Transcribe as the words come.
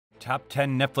Top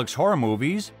 10 Netflix horror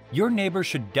movies. Your neighbors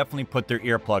should definitely put their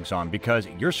earplugs on because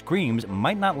your screams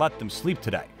might not let them sleep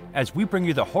today. As we bring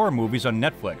you the horror movies on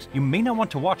Netflix you may not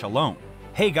want to watch alone.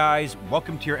 Hey guys,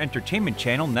 welcome to your entertainment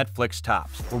channel Netflix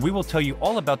Tops, where we will tell you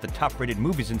all about the top-rated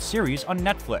movies and series on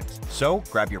Netflix. So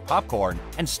grab your popcorn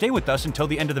and stay with us until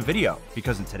the end of the video,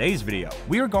 because in today's video,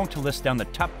 we are going to list down the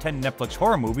top 10 Netflix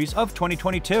horror movies of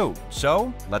 2022.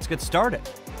 So let's get started.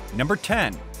 Number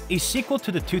 10. A sequel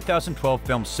to the 2012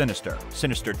 film Sinister,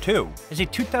 Sinister 2 is a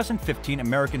 2015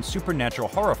 American supernatural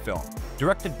horror film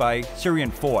directed by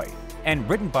Ciarán Foy and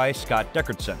written by Scott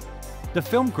Derrickson. The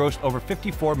film grossed over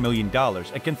 $54 million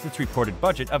against its reported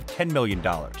budget of $10 million.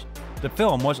 The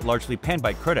film was largely panned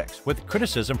by critics, with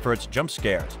criticism for its jump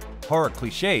scares, horror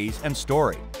cliches, and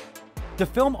story. The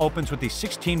film opens with a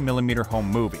 16mm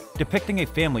home movie depicting a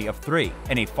family of 3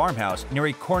 in a farmhouse near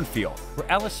a cornfield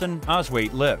where Allison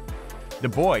Oswald lived. The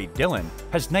boy, Dylan,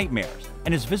 has nightmares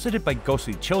and is visited by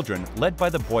ghostly children led by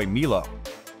the boy Milo.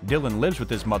 Dylan lives with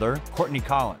his mother, Courtney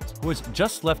Collins, who has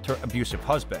just left her abusive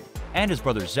husband, and his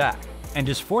brother Zach, and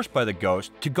is forced by the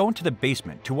ghost to go into the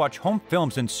basement to watch home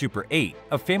films in Super 8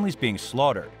 of families being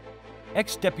slaughtered.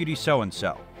 Ex-Deputy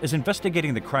So-and-so is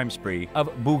investigating the crime spree of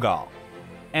Boogal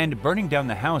and burning down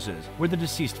the houses where the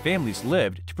deceased families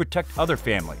lived to protect other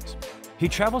families. He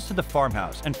travels to the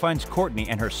farmhouse and finds Courtney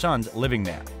and her sons living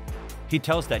there. He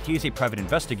tells that he is a private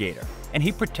investigator, and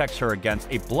he protects her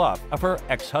against a bluff of her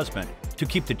ex-husband to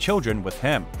keep the children with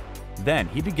him. Then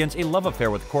he begins a love affair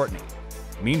with Courtney.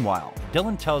 Meanwhile,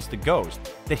 Dylan tells the ghost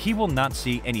that he will not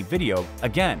see any video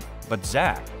again, but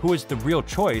Zach, who is the real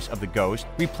choice of the ghost,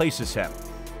 replaces him.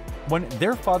 When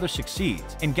their father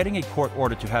succeeds in getting a court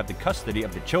order to have the custody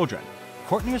of the children,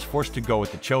 Courtney is forced to go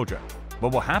with the children.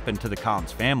 What will happen to the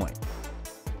Collins family?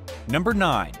 Number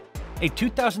 9. A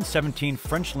 2017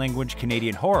 French-language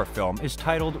Canadian horror film is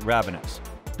titled Ravenous.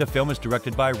 The film is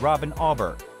directed by Robin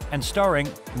Aubert and starring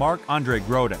Marc-André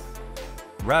Grodin.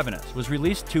 Ravenous was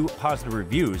released to positive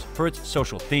reviews for its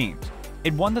social themes.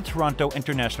 It won the Toronto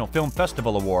International Film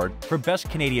Festival Award for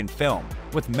Best Canadian Film,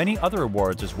 with many other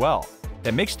awards as well.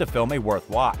 That makes the film a worth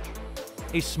watch.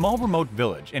 A small remote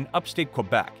village in upstate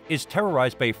Quebec is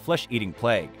terrorized by a flesh-eating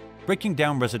plague, breaking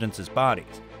down residents'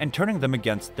 bodies and turning them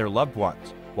against their loved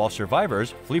ones, while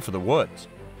survivors flee for the woods.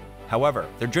 However,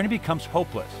 their journey becomes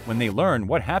hopeless when they learn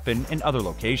what happened in other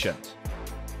locations.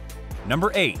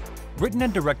 Number 8. Written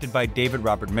and directed by David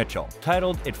Robert Mitchell,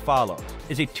 titled It Follows,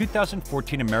 is a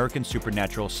 2014 American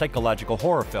supernatural psychological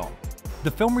horror film.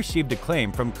 The film received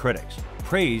acclaim from critics.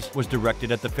 Praise was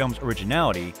directed at the film's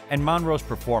originality and Monroe's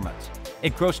performance.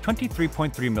 It grossed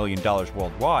 $23.3 million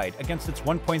worldwide against its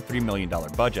 $1.3 million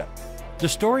budget. The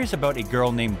story is about a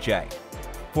girl named Jay.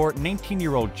 For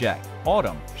 19-year-old Jay,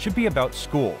 autumn should be about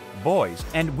school, boys,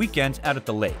 and weekends out at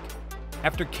the lake.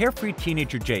 After carefree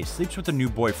teenager Jay sleeps with a new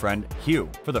boyfriend, Hugh,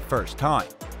 for the first time,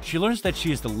 she learns that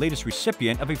she is the latest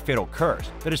recipient of a fatal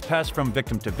curse that is passed from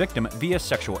victim to victim via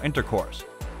sexual intercourse.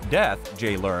 Death,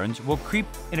 Jay learns, will creep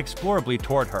inexplorably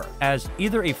toward her as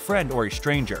either a friend or a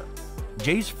stranger.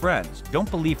 Jay's friends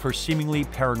don't believe her seemingly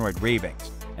paranoid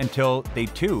ravings until they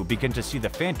too begin to see the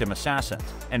phantom assassins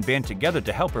and band together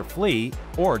to help her flee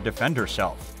or defend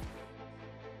herself.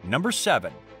 Number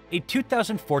 7. A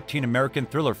 2014 American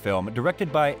thriller film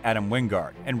directed by Adam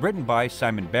Wingard and written by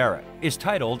Simon Barrett is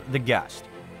titled The Guest.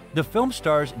 The film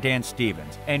stars Dan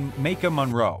Stevens and Maika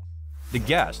Monroe. The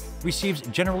Guest receives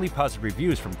generally positive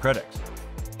reviews from critics.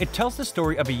 It tells the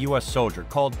story of a U.S. soldier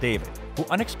called David who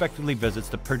unexpectedly visits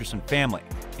the Peterson family,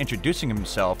 introducing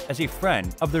himself as a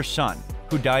friend of their son,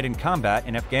 who died in combat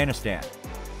in Afghanistan.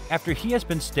 After he has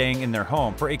been staying in their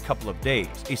home for a couple of days,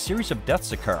 a series of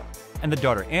deaths occur, and the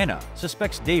daughter Anna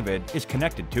suspects David is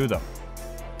connected to them.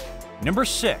 Number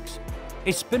 6.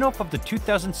 A spin-off of the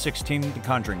 2016 The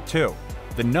Conjuring 2,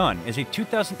 The Nun is a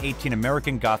 2018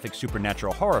 American Gothic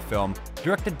supernatural horror film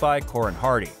directed by Corin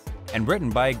Hardy and written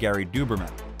by Gary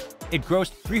Duberman. It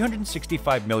grossed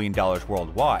 $365 million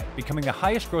worldwide, becoming the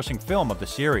highest-grossing film of the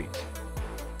series.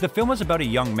 The film is about a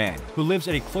young man who lives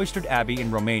at a cloistered abbey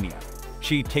in Romania.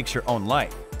 She takes her own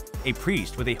life. A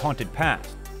priest with a haunted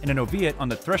past and a novitiate on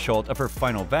the threshold of her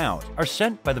final vows are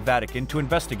sent by the Vatican to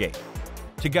investigate.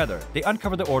 Together, they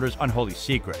uncover the order's unholy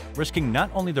secret, risking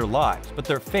not only their lives, but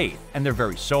their faith and their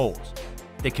very souls.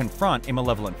 They confront a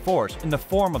malevolent force in the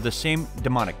form of the same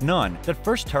demonic nun that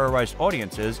first terrorized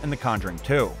audiences in The Conjuring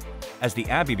 2, as the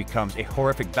abbey becomes a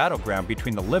horrific battleground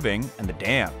between the living and the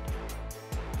damned.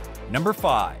 Number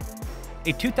 5.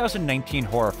 A 2019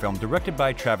 horror film directed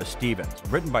by Travis Stevens,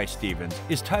 written by Stevens,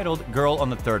 is titled Girl on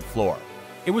the Third Floor.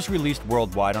 It was released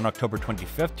worldwide on October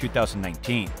 25,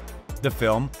 2019. The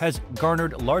film has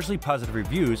garnered largely positive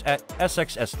reviews at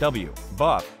SXSW,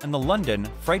 Buff, and the London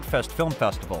Fright Fest film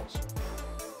festivals.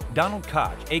 Donald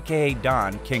Koch, aka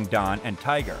Don, King Don, and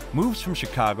Tiger, moves from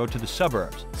Chicago to the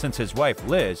suburbs since his wife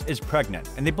Liz is pregnant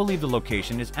and they believe the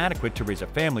location is adequate to raise a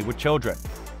family with children.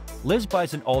 Liz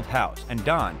buys an old house and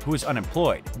Don, who is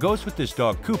unemployed, goes with his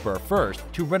dog Cooper first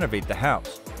to renovate the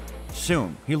house.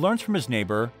 Soon, he learns from his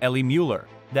neighbor Ellie Mueller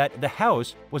that the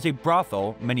house was a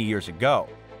brothel many years ago.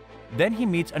 Then he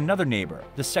meets another neighbor,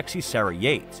 the sexy Sarah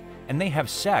Yates, and they have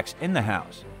sex in the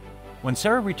house. When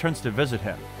Sarah returns to visit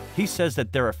him, he says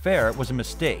that their affair was a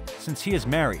mistake since he is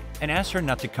married and asks her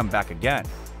not to come back again.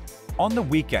 On the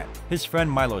weekend, his friend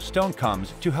Milo Stone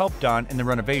comes to help Don in the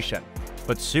renovation.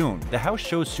 But soon, the house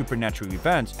shows supernatural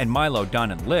events and Milo,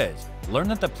 Don, and Liz learn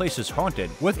that the place is haunted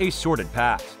with a sordid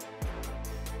past.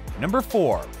 Number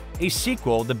 4. A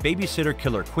sequel, The Babysitter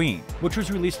Killer Queen, which was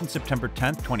released on September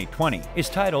 10, 2020, is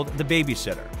titled The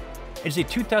Babysitter. It is a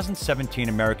 2017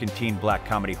 American teen black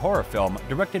comedy horror film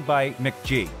directed by Mick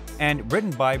G. and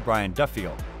written by Brian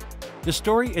Duffield. The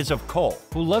story is of Cole,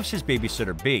 who loves his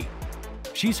babysitter Bee.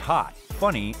 She's hot,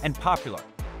 funny, and popular.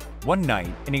 One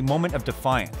night, in a moment of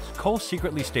defiance, Cole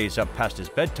secretly stays up past his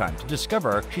bedtime to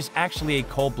discover she's actually a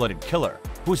cold-blooded killer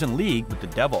who is in league with the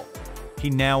devil. He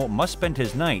now must spend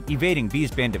his night evading Bee's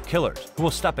band of killers, who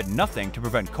will stop at nothing to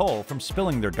prevent Cole from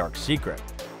spilling their dark secret.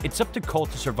 It's up to Cole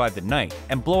to survive the night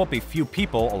and blow up a few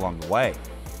people along the way.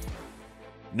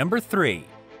 Number 3.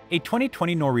 A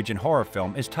 2020 Norwegian horror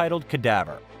film is titled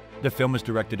Cadaver. The film is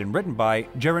directed and written by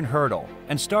Jørgen Hurdal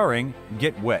and starring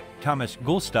Get Witt, Thomas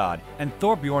Gulstad, and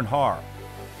Thorbjorn Har.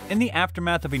 In the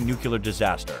aftermath of a nuclear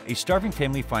disaster, a starving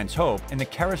family finds hope in the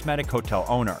charismatic hotel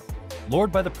owner.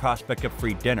 Lured by the prospect of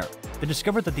free dinner, they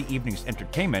discover that the evening's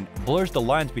entertainment blurs the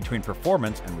lines between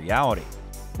performance and reality.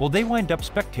 Will they wind up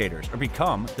spectators or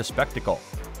become the spectacle?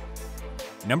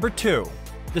 Number 2.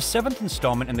 The 7th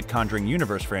installment in the Conjuring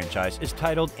Universe franchise is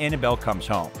titled Annabelle Comes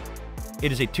Home.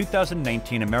 It is a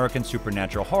 2019 American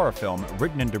supernatural horror film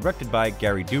written and directed by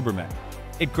Gary Duberman.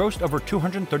 It grossed over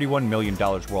 $231 million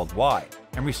worldwide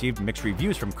and received mixed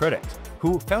reviews from critics,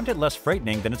 who found it less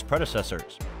frightening than its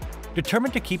predecessors.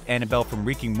 Determined to keep Annabelle from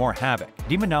wreaking more havoc,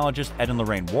 demonologist Ed and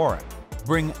Lorraine Warren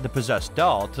bring the possessed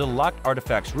doll to the locked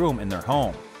artifacts room in their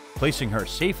home, placing her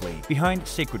safely behind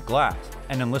sacred glass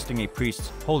and enlisting a priest's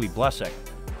holy blessing.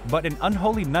 But an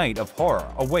unholy night of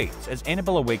horror awaits as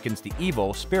Annabelle awakens the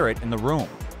evil spirit in the room,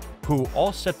 who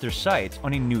all set their sights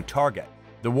on a new target,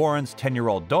 the Warrens'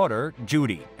 10-year-old daughter,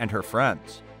 Judy, and her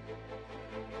friends.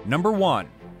 Number 1.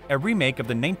 A remake of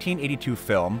the 1982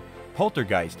 film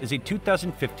Poltergist is a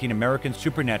 2015 American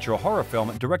supernatural horror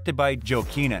film directed by Gil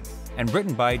Kenan and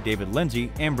written by David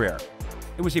Lindsay-Abaire.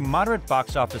 It was a moderate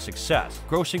box office success,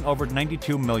 grossing over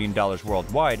 $92 million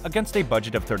worldwide against a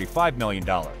budget of $35 million.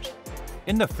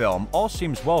 In the film, all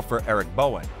seems well for Eric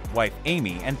Bowen, wife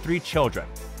Amy, and 3 children,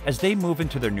 as they move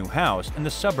into their new house in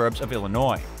the suburbs of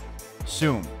Illinois.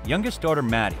 Soon, youngest daughter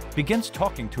Maddie begins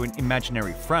talking to an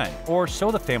imaginary friend, or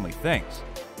so the family thinks.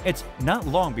 It's not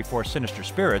long before sinister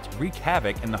spirits wreak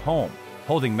havoc in the home,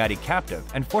 holding Maddie captive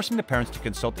and forcing the parents to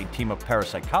consult a team of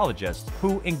parapsychologists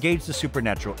who engage the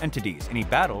supernatural entities in a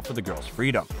battle for the girl's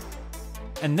freedom.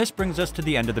 And this brings us to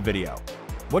the end of the video.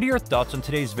 What are your thoughts on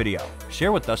today's video?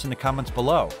 Share with us in the comments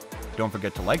below. Don't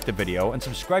forget to like the video and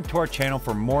subscribe to our channel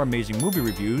for more amazing movie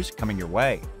reviews coming your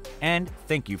way. And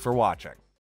thank you for watching.